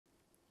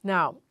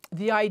Now,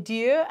 the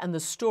idea and the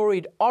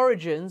storied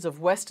origins of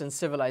Western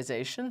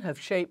civilization have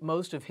shaped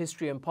most of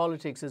history and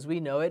politics as we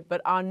know it,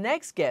 but our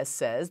next guest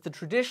says the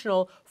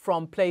traditional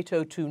from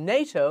Plato to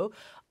NATO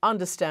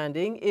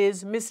understanding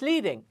is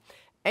misleading.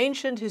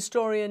 Ancient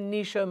historian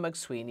Naoíse Mac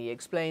Sweeney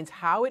explains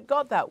how it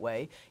got that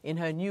way in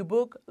her new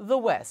book, The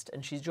West,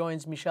 and she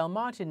joins Michelle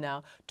Martin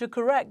now to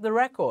correct the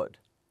record.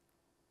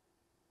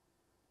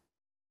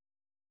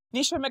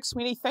 Naoíse Mac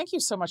Sweeney, thank you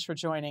so much for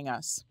joining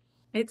us.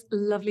 It's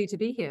lovely to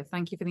be here.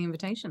 Thank you for the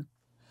invitation.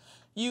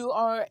 You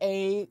are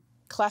a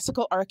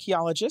classical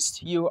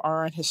archaeologist. You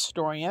are an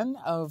historian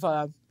of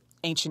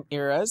ancient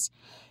eras.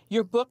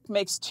 Your book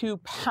makes two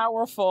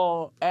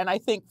powerful, and I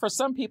think for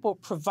some people,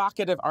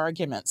 provocative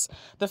arguments.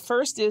 The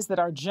first is that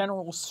our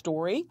general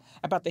story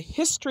about the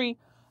history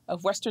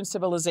of Western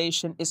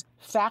civilization is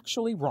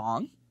factually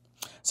wrong.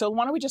 So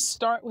why don't we just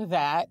start with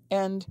that?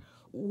 And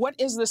what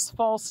is this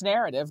false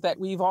narrative that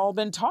we've all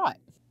been taught?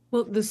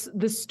 Well,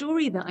 the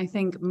story that I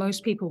think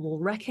most people will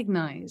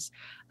recognize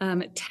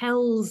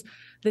tells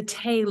the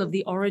tale of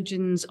the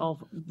origins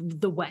of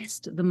the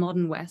West, the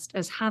modern West,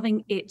 as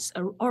having its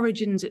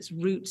origins, its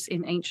roots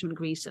in ancient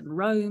Greece and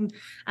Rome.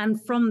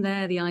 And from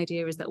there, the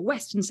idea is that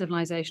Western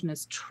civilization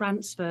has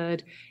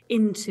transferred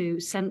into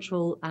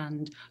Central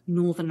and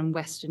Northern and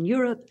Western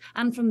Europe.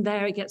 And from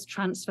there, it gets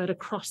transferred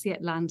across the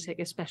Atlantic,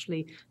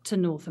 especially to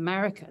North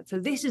America. So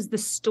this is the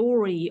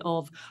story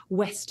of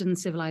Western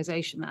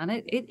civilization.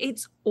 And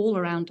it's all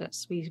around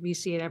us. We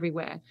see it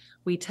everywhere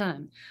we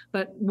turn.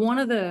 But one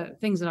of the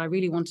things that I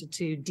really wanted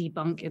to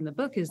debunk in the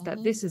book is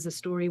that this is a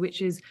story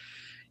which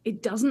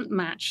it doesn't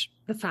match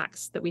the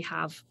facts that we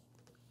have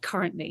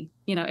currently.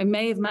 You know, it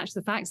may have matched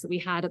the facts that we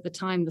had at the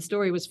time the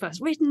story was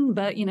first written,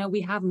 but, you know, we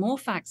have more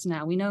facts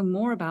now. We know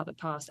more about the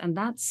past. And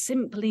that's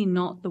simply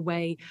not the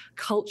way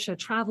culture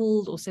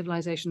traveled or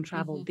civilization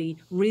traveled. The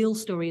real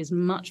story is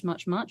much,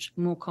 much, much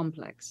more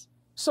complex.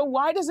 So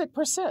why does it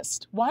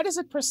persist? Why does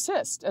it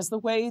persist as the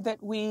way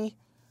that we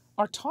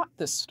are taught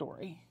this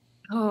story?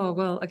 Oh,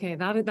 well, okay,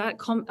 that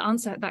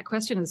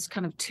question has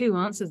kind of two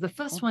answers. The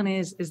first one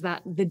is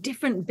that the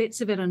different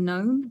bits of it are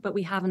known, but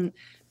we haven't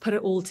put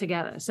it all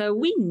together. So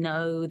we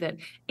know that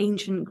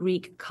ancient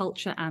Greek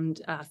culture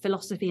and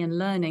philosophy and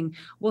learning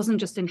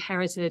wasn't just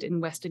inherited in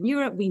Western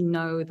Europe. We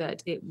know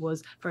that it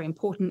was very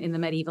important in the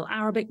medieval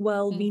Arabic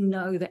world. We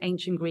know that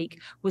ancient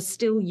Greek was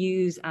still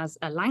used as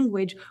a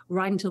language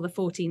right until the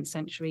 14th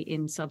century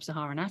in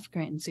sub-Saharan Africa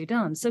and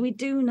Sudan. So we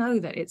do know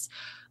that it's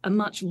a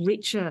much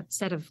richer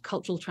set of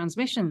cultural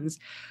transmissions.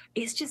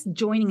 It's just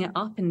joining it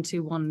up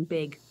into one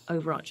big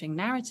overarching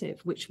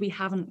narrative, which we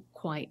haven't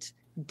quite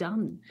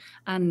done.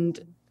 And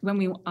when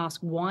we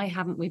ask, why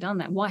haven't we done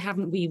that? Why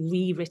haven't we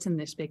rewritten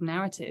this big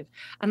narrative?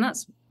 And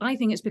I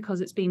think it's because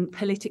it's been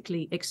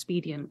politically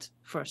expedient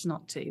for us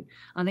not to.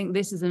 I think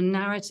this is a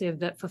narrative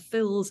that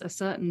fulfills a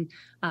certain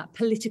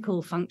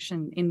political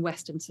function in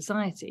Western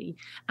society.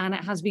 And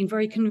it has been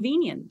very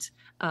convenient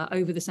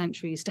over the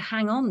centuries to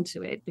hang on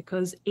to it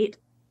because it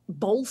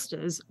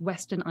bolsters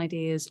Western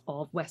ideas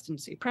of Western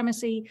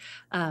supremacy,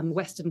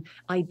 Western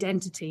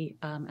identity,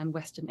 and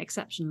Western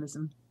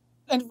exceptionalism.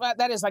 And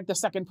that is like the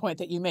second point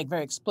that you make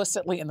very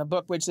explicitly in the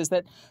book, which is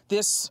that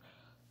this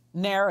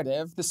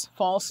narrative, this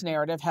false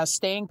narrative, has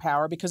staying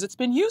power because it's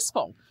been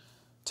useful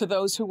to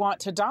those who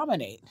want to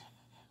dominate.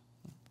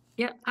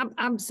 Yeah,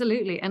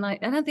 absolutely. And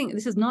I think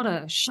this is not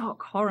a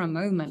shock horror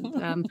moment.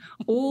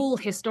 All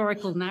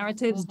historical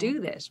narratives do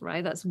this,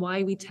 right? That's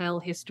why we tell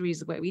histories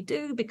the way we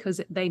do,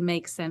 because they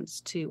make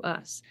sense to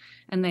us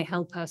and they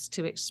help us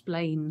to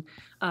explain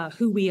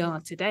who we are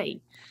today.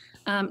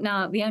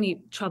 Now, the only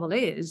trouble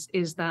is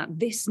that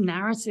this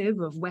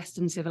narrative of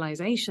Western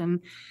civilization,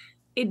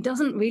 it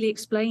doesn't really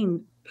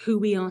explain who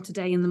we are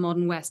today in the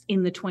modern West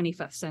in the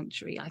 21st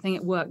century. I think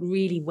it worked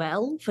really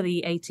well for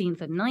the 18th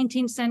and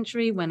 19th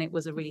century when it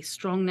was a really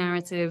strong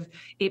narrative.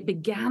 It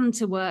began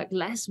to work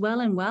less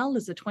well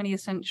as the 20th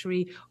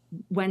century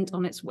went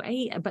on its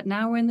way. But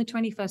now we're in the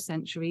 21st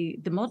century.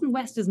 The modern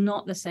West is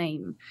not the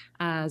same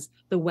as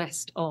the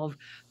West of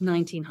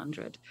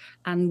 1900.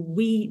 And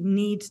we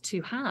need to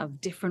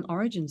have different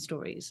origin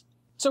stories.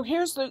 So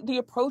here's the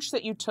approach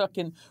that you took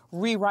in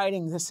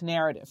rewriting this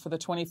narrative for the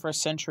 21st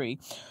century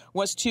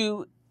was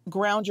to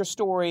ground your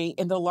story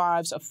in the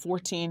lives of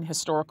 14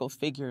 historical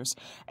figures.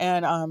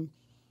 And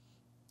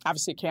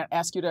obviously can't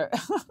ask you to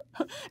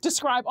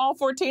describe all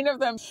 14 of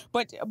them,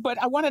 but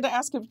I wanted to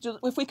ask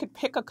if we could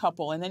pick a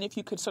couple and then if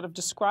you could sort of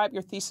describe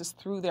your thesis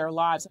through their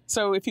lives.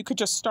 So if you could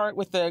just start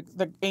with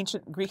the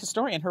ancient Greek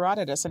historian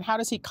Herodotus, and how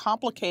does he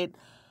complicate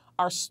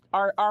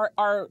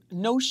our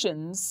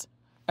notions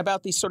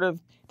about these sort of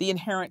the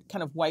inherent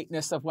kind of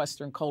whiteness of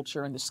Western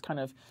culture and this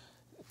kind of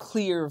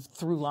clear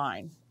through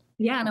line?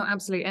 Yeah, no,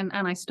 absolutely. And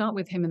I start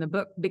with him in the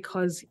book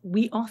because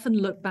we often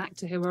look back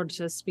to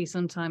Herodotus. We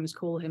sometimes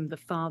call him the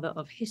father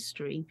of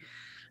history.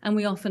 And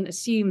we often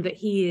assume that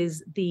he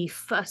is the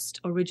first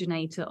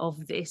originator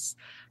of this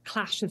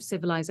clash of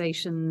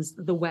civilizations,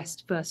 the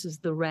West versus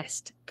the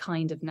rest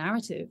kind of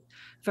narrative.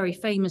 Very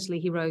famously,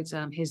 he wrote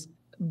his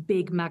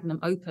big magnum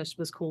opus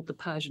was called The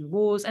Persian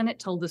Wars, and it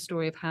told the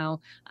story of how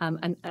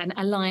an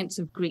alliance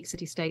of Greek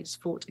city-states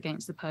fought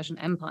against the Persian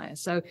Empire.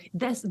 So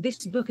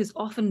this book has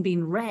often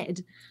been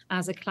read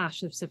as a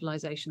clash of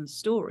civilizations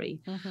story.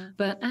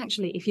 But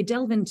actually, if you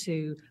delve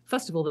into,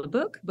 first of all, the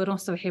book, but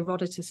also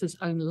Herodotus's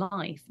own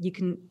life, you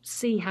can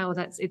see how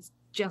it's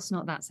just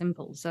not that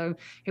simple. So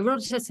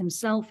Herodotus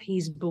himself,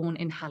 he's born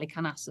in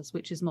Halikarnassus,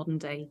 which is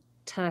modern-day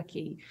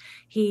Turkey.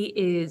 He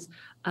is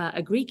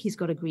a Greek, he's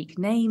got a Greek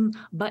name,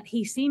 but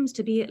he seems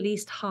to be at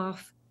least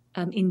half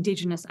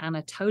indigenous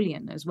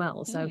Anatolian as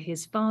well. So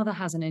his father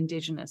has an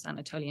indigenous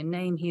Anatolian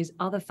name. He has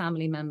other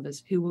family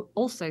members who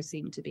also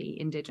seem to be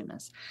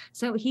indigenous.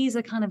 So he's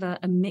a kind of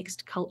a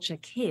mixed culture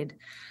kid.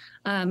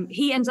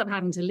 He ends up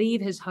having to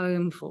leave his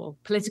home for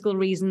political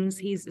reasons.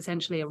 He's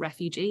essentially a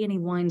refugee, and he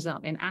winds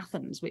up in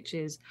Athens, which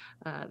is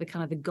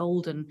the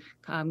golden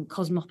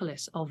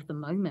cosmopolis of the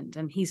moment.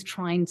 And he's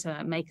trying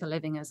to make a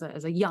living as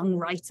a young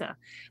writer,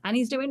 and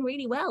he's doing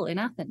really well in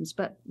Athens.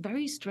 But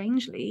very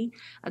strangely,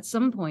 at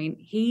some point,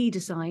 he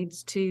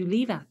decides to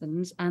leave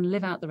Athens and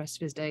live out the rest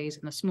of his days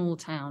in a small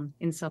town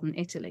in southern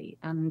Italy.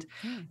 And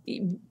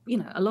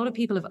a lot of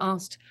people have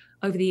asked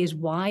over the years,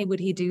 why would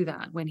he do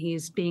that when he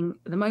is the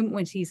moment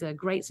when he's a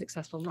great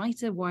successful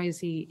writer? Why is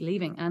he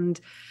leaving?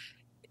 And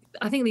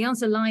I think the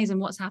answer lies in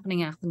what's happening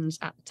in Athens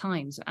at the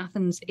time. So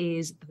Athens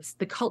is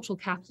the cultural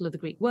capital of the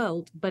Greek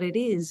world, but it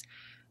is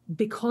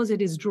because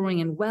it is drawing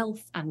in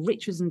wealth and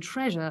riches and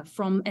treasure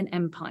from an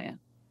empire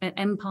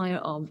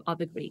of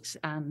other Greeks.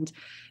 And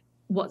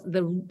what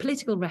the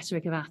political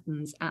rhetoric of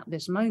Athens at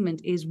this moment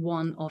is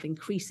one of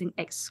increasing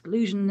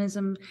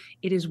exclusionism.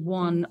 It is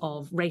one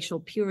of racial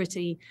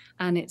purity,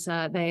 and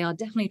they are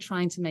definitely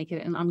trying to make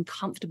it an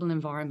uncomfortable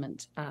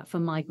environment for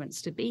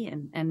migrants to be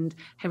in. And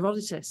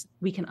Herodotus,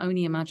 we can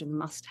only imagine,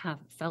 must have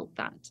felt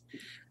that.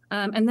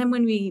 And then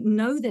when we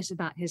know this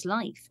about his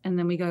life, and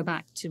then we go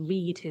back to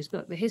read his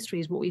book, The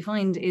Histories, what we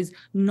find is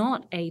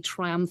not a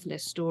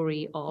triumphalist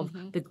story of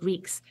the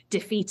Greeks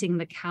defeating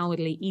the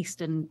cowardly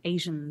Eastern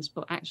Asians,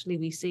 but actually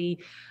we see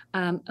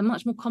a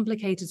much more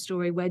complicated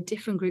story where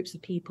different groups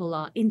of people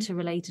are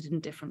interrelated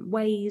in different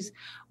ways,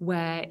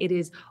 where it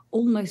is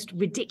almost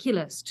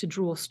ridiculous to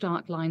draw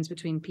stark lines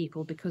between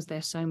people because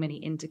there's so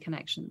many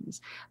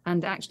interconnections.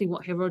 And actually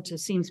what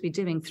Herodotus seems to be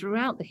doing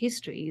throughout the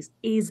histories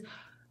is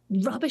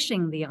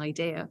rubbishing the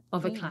idea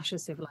of a clash of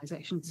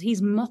civilizations.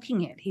 He's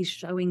mocking it. He's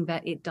showing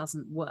that it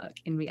doesn't work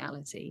in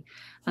reality.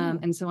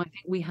 And so I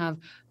think we have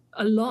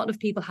a lot of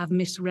people have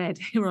misread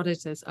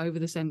Herodotus over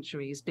the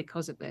centuries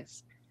because of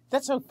this.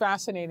 That's so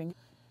fascinating.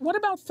 What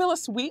about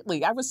Phyllis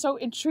Wheatley? I was so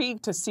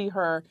intrigued to see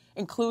her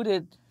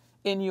included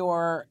in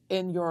your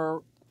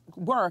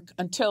work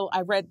until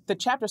I read the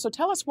chapter. So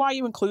tell us why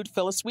you include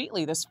Phyllis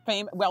Wheatley, this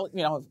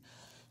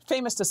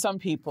famous to some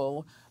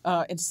people,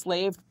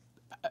 enslaved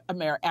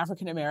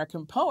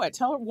African-American poet.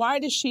 Tell her, how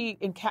does she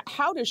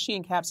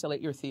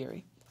encapsulate your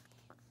theory?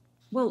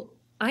 Well,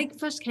 I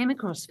first came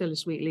across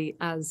Phyllis Wheatley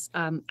as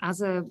an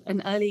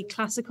early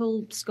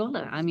classical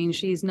scholar. I mean,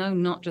 she's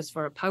known not just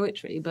for her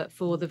poetry, but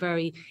for the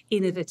very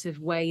innovative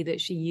way that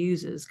she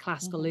uses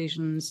classical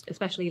allusions,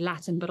 especially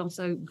Latin, but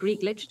also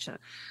Greek literature.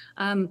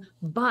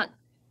 But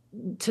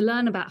to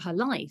learn about her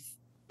life,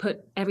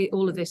 put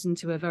all of this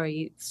into a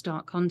very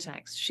stark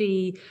context.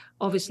 She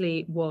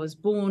obviously was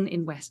born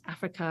in West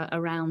Africa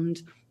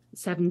around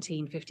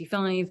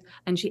 1755,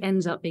 and she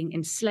ends up being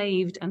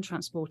enslaved and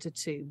transported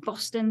to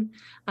Boston.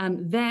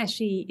 There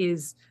she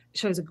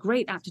shows a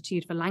great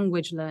aptitude for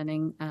language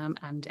learning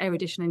and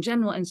erudition in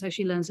general, and so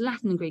she learns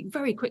Latin and Greek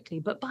very quickly.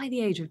 But by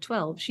the age of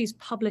 12, she's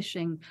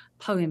publishing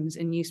poems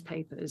in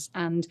newspapers,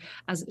 and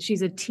as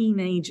she's a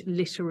teenage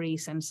literary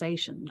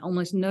sensation,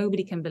 almost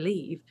nobody can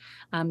believe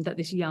that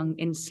this young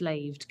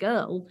enslaved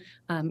girl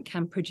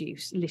can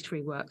produce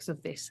literary works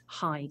of this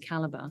high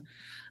caliber.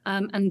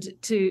 And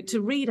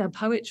to read her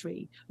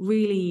poetry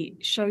really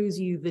shows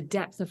you the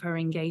depth of her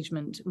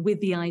engagement with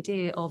the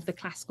idea of the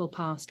classical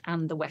past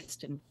and the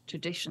Western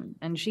tradition.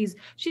 And she's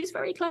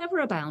very clever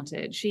about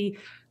it.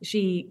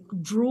 She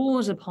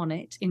draws upon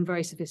it in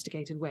very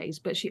sophisticated ways,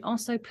 but she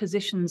also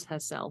positions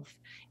herself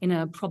in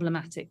a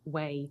problematic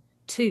way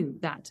to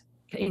that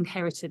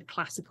inherited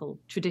classical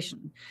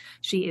tradition.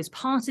 She is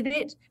part of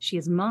it, she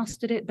has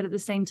mastered it, but at the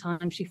same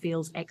time she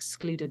feels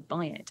excluded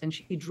by it. And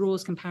she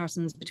draws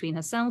comparisons between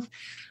herself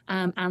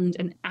and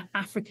an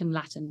African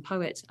Latin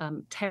poet,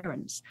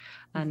 Terence,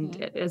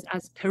 and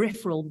as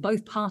peripheral,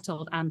 both part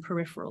of and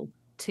peripheral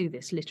to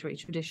this literary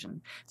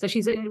tradition. So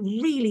she's a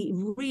really,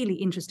 really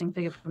interesting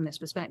figure from this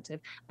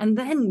perspective. And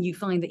then you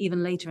find that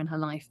even later in her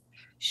life,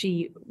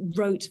 she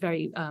wrote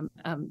very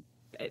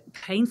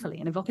painfully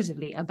and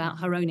evocatively about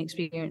her own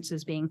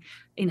experiences being,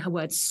 in her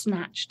words,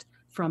 snatched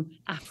from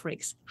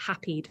Afric's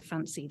happy,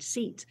 fancied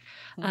seat,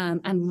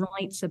 and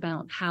writes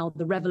about how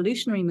the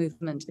revolutionary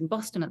movement in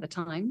Boston at the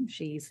time,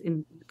 she's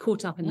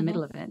caught up in the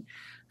middle of it,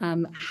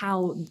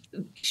 how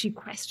she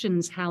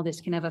questions how this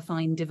can ever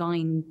find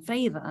divine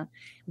favor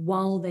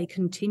while they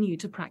continue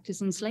to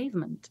practice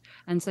enslavement.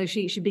 And so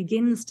she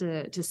begins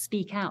to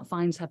speak out,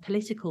 finds her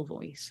political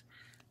voice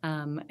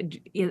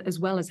as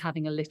well as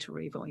having a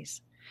literary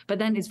voice. But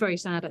then it's very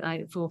sad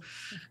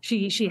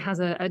she has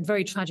a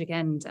very tragic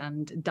end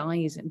and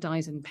dies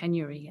in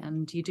penury.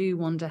 And you do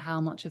wonder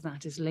how much of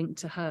that is linked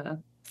to her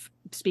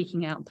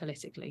speaking out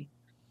politically.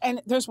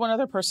 And there's one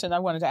other person I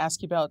wanted to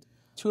ask you about,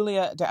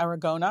 Tulia de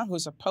Aragona,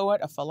 who's a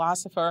poet, a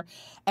philosopher,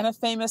 and a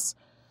famous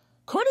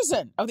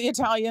courtesan of the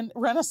Italian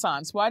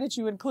Renaissance. Why did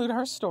you include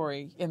her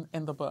story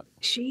in the book?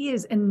 She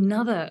is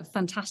another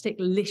fantastic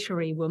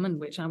literary woman,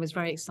 which I was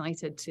very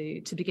excited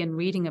to begin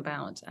reading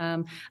about.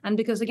 And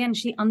because, again,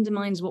 she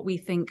undermines what we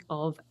think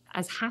of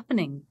as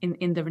happening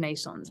in the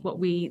Renaissance. What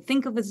we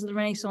think of as the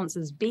Renaissance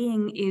as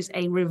being is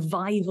a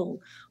revival,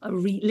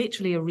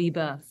 literally a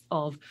rebirth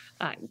of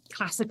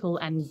classical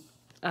and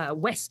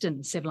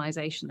Western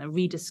civilization, a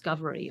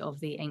rediscovery of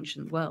the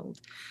ancient world.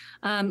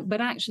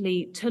 But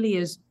actually,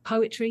 Tulia's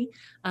poetry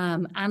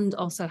and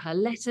also her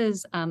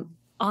letters are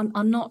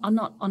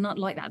not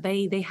like that.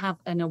 They have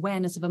an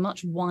awareness of a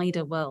much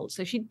wider world.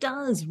 So she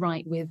does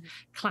write with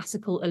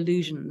classical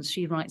allusions.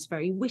 She writes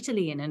very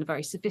wittily and in a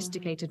very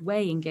sophisticated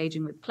way,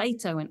 engaging with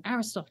Plato and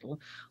Aristotle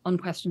on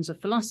questions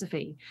of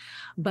philosophy.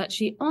 But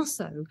she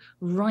also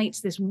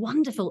writes this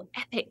wonderful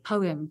epic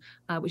poem,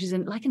 which is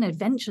like an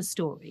adventure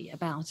story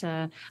about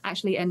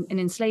actually an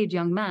enslaved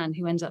young man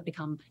who ends up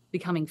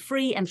becoming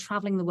free and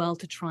traveling the world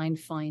to try and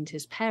find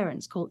his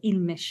parents, called Il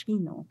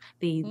Meschino,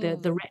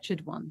 the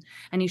wretched one.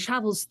 And he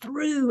travels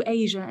through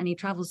Asia, and he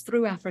travels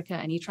through Africa,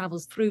 and he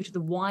travels through to the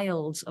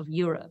wilds of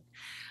Europe,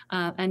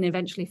 and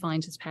eventually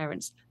finds his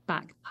parents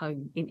back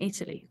home in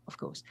Italy, of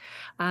course.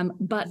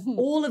 But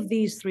all of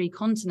these three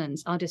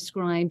continents are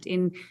described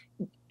in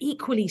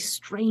equally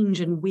strange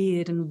and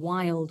weird and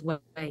wild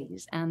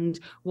ways. And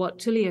what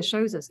Tulia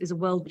shows us is a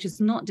world which is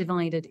not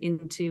divided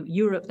into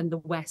Europe and the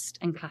West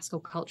and classical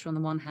culture on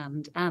the one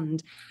hand,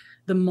 and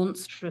the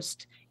monstrous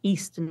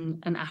East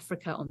and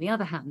Africa on the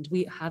other hand.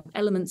 We have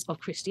elements of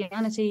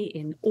Christianity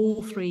in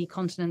all three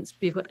continents.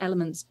 We've got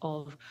elements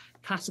of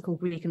classical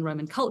Greek and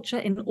Roman culture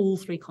in all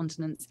three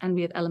continents, and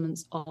we have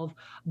elements of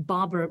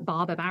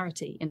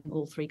barbarity in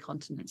all three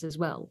continents as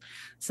well.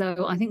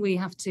 So I think we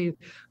have to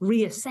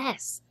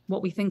reassess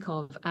what we think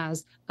of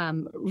as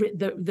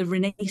the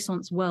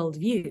Renaissance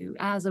worldview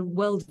as a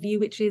worldview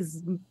which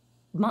is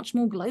much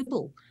more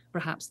global,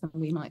 perhaps, than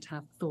we might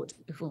have thought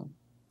before.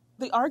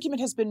 The argument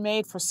has been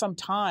made for some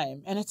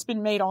time, and it's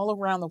been made all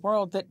around the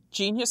world, that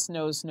genius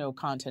knows no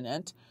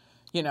continent,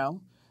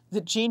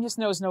 that genius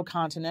knows no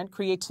continent,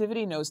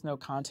 creativity knows no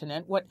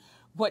continent. What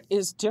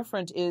is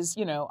different is,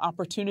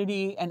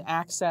 opportunity and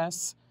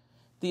access,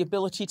 the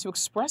ability to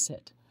express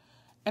it.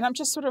 And I'm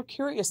just sort of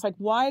curious, like,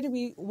 why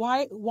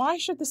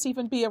should this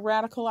even be a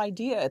radical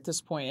idea at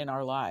this point in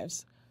our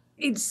lives?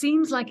 It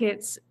seems like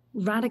it's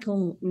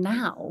radical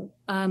now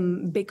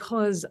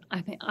because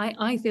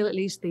I feel at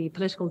least the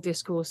political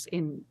discourse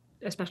in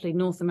especially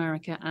North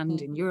America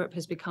and in Europe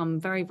has become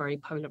very, very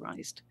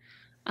polarized.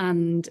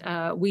 And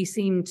we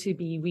seem to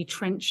be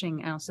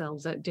retrenching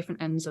ourselves at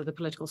different ends of the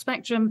political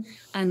spectrum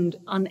and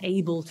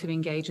unable to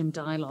engage in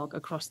dialogue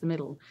across the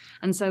middle.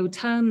 And so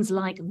terms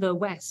like the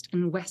West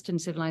and Western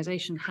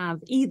civilization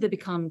have either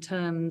become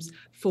terms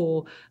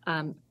for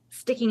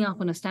sticking up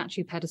on a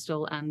statue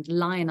pedestal and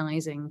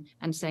lionizing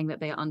and saying that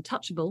they are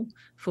untouchable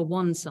for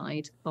one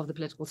side of the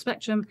political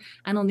spectrum.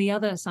 And on the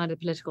other side of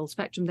the political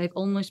spectrum, they've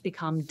almost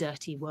become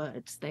dirty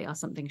words. They are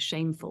something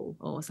shameful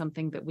or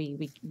something that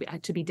we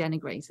to be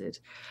denigrated.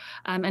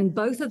 And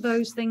both of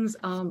those things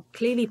are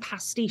clearly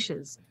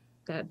pastiches.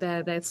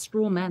 They're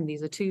straw men.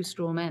 These are two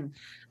straw men.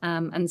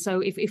 And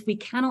so if we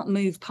cannot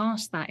move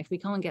past that, if we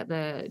can't get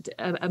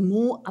a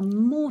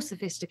more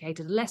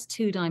sophisticated, less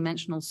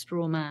two-dimensional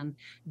straw man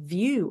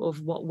view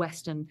of what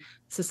Western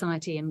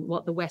society and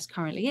what the West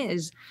currently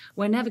is,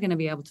 we're never going to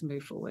be able to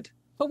move forward.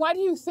 But why do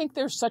you think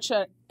there's such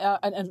an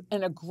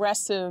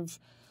aggressive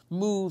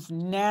move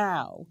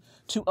now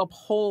to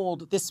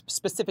uphold this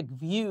specific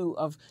view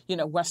of,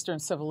 Western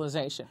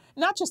civilization?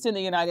 Not just in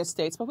the United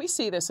States, but we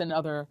see this in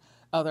other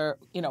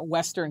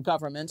Western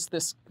governments,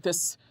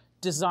 this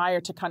desire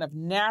to kind of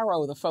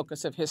narrow the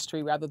focus of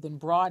history rather than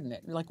broaden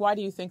it. Like, why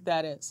do you think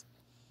that is?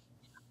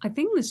 I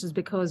think this is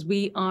because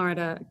we are at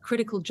a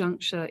critical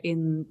juncture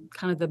in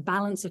kind of the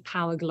balance of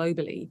power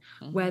globally,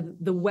 where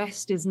the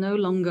West is no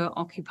longer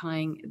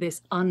occupying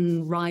this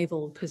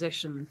unrivaled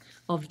position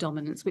of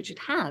dominance, which it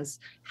has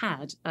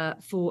had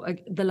for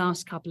the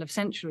last couple of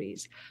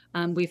centuries.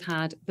 We've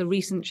had the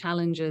recent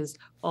challenges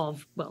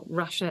of,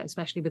 Russia,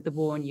 especially with the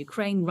war in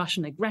Ukraine,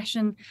 Russian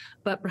aggression,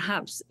 but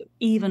perhaps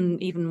even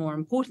more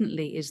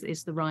importantly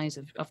is the rise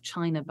of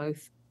China,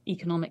 both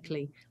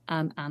economically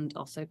and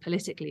also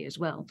politically as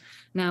well.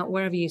 Now,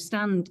 wherever you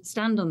stand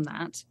on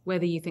that,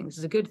 whether you think this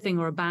is a good thing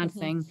or a bad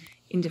thing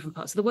in different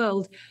parts of the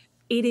world,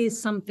 it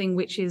is something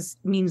which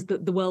means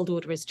that the world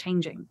order is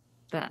changing,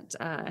 that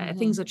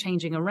things are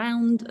changing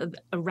around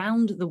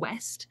the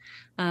West,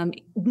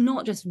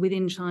 not just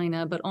within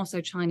China, but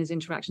also China's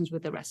interactions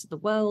with the rest of the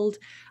world.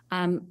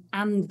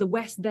 And the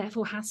West,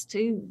 therefore, has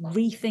to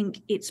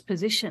rethink its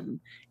position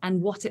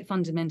and what it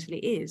fundamentally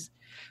is.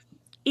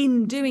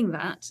 In doing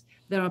that,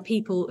 there are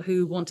people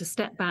who want to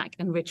step back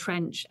and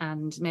retrench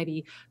and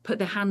maybe put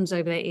their hands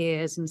over their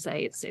ears and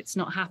say it's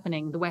not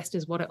happening. The West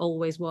is what it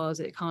always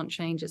was. It can't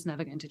change. It's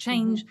never going to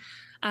change.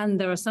 And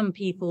there are some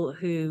people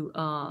who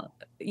are,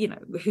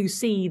 who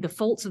see the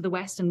faults of the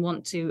West and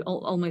want to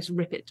almost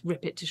rip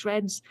it to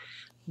shreds.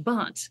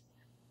 But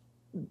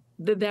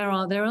there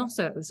are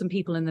also some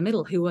people in the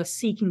middle who are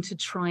seeking to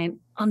try and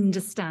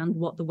understand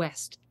what the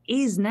West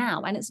is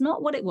now. And it's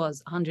not what it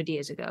was 100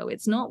 years ago.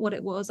 It's not what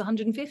it was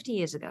 150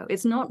 years ago.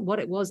 It's not what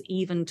it was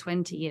even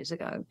 20 years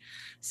ago.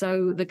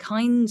 So the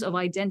kinds of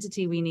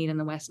identity we need in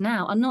the West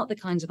now are not the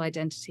kinds of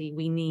identity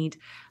we need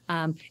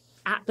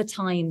at the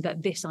time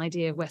that this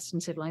idea of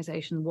Western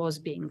civilization was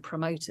being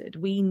promoted.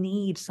 We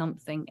need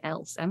something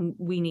else, and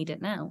we need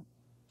it now.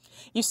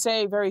 You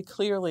say very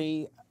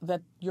clearly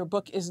that your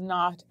book is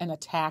not an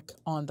attack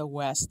on the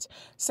West.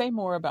 Say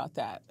more about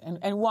that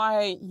and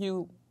why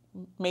you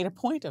made a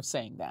point of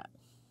saying that.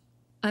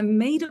 I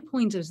made a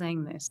point of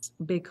saying this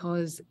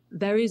because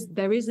there is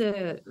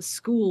a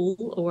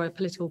school or a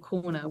political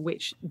corner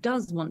which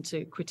does want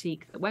to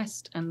critique the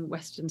West and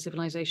Western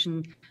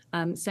civilization,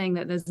 saying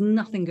that there's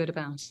nothing good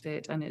about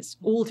it and it's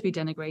all to be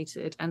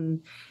denigrated,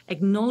 and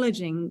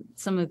acknowledging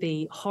some of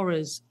the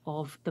horrors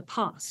of the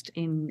past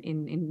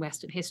in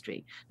Western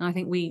history. And I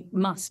think we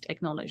must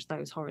acknowledge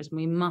those horrors and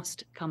we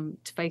must come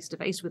to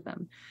face with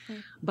them.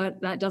 But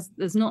that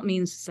does not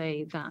mean to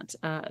say that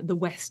the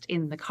West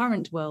in the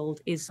current world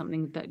is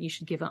something that you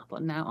should give up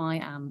on. Now,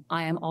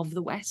 I am of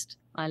the West.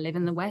 I live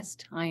in the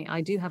West.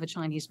 I do have a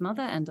Chinese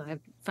mother and I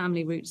have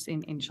family roots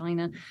in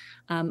China,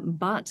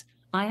 but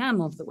I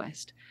am of the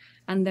West.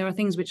 And there are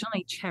things which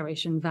I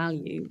cherish and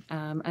value,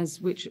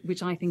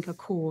 which I think are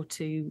core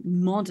to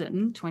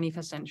modern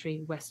 21st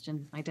century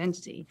Western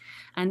identity.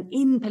 And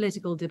in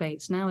political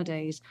debates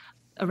nowadays,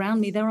 around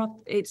me,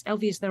 it's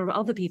obvious there are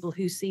other people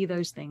who see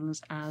those things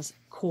as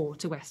core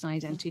to Western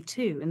identity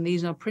too. And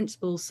these are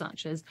principles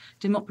such as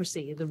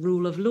democracy, the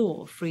rule of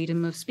law,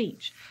 freedom of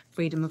speech,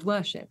 freedom of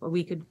worship, or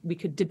we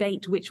could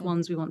debate which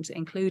ones we want to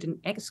include and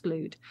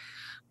exclude.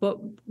 But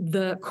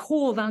the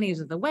core values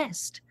of the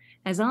West,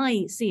 as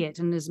I see it,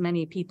 and as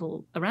many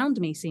people around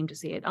me seem to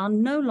see it, are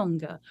no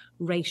longer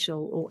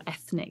racial or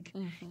ethnic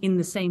in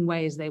the same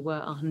way as they were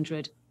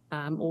 100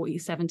 or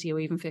 70 or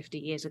even 50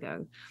 years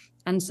ago.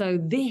 And so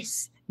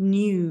this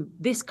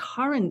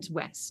current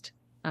West,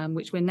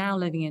 which we're now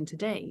living in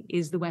today,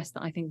 is the West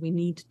that I think we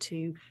need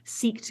to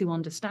seek to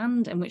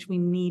understand and which we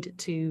need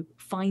to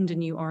find a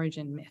new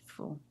origin myth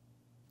for.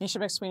 Naoíse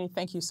Mac Sweeney,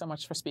 thank you so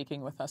much for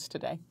speaking with us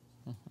today.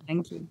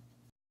 Thank you.